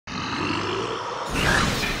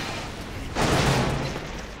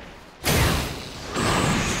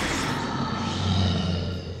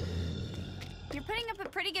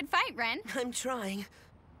pretty good fight, Ren. I'm trying.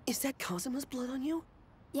 Is that Kazuma's blood on you?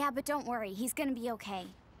 Yeah, but don't worry, he's gonna be okay.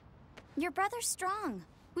 Your brother's strong.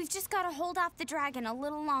 We've just gotta hold off the dragon a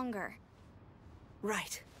little longer.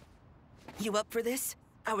 Right. You up for this?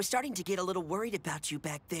 I was starting to get a little worried about you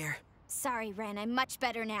back there. Sorry, Ren, I'm much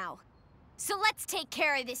better now. So let's take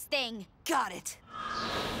care of this thing. Got it.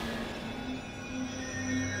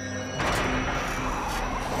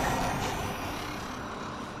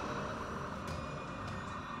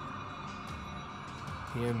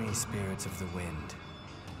 Hear me, spirits of the wind.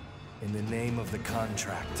 In the name of the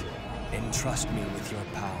contract, entrust me with your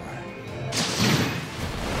power.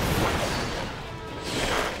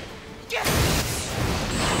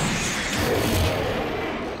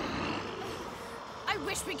 I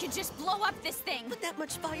wish we could just blow up this thing. But that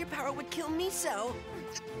much firepower would kill Misao.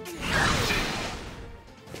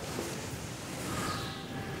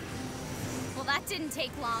 Well, that didn't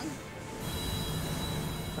take long.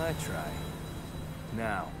 I try.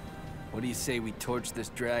 Now, what do you say we torch this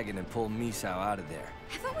dragon and pull Misao out of there?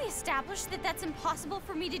 Haven't we established that that's impossible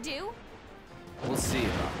for me to do? We'll see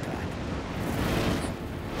about that.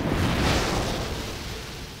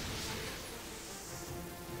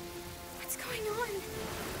 What's going on?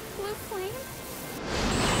 Blue flame?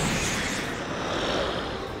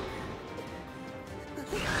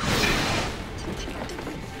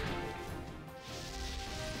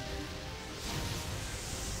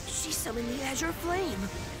 She summoned the Azure Flame.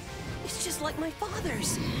 It's just like my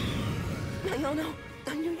father's. Ayano,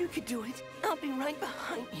 I knew you could do it. I'll be right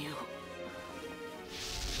behind you.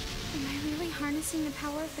 Am I really harnessing the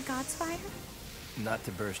power of the god's fire? Not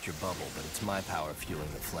to burst your bubble, but it's my power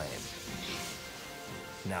fueling the flame.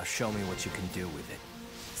 Now show me what you can do with it.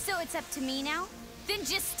 So it's up to me now? Then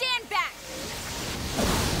just stand back!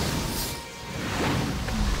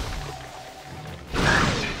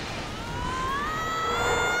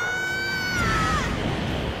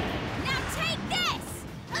 Now take this!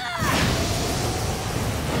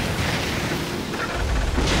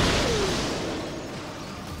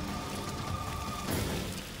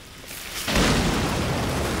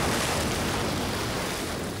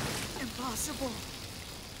 Impossible.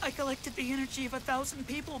 I collected the energy of 1,000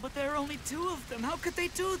 people, but there are only 2 of them. How could they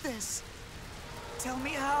do this? Tell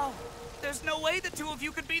me how. There's no way the 2 of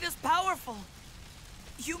you could be this powerful.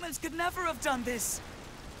 Humans could never have done this.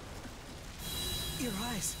 Your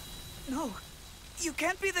eyes. No. You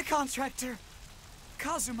can't be the contractor.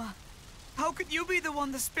 Kazuma. How could you be the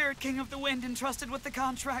one the Spirit King of the Wind entrusted with the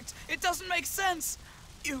contract? It doesn't make sense.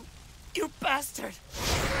 You bastard.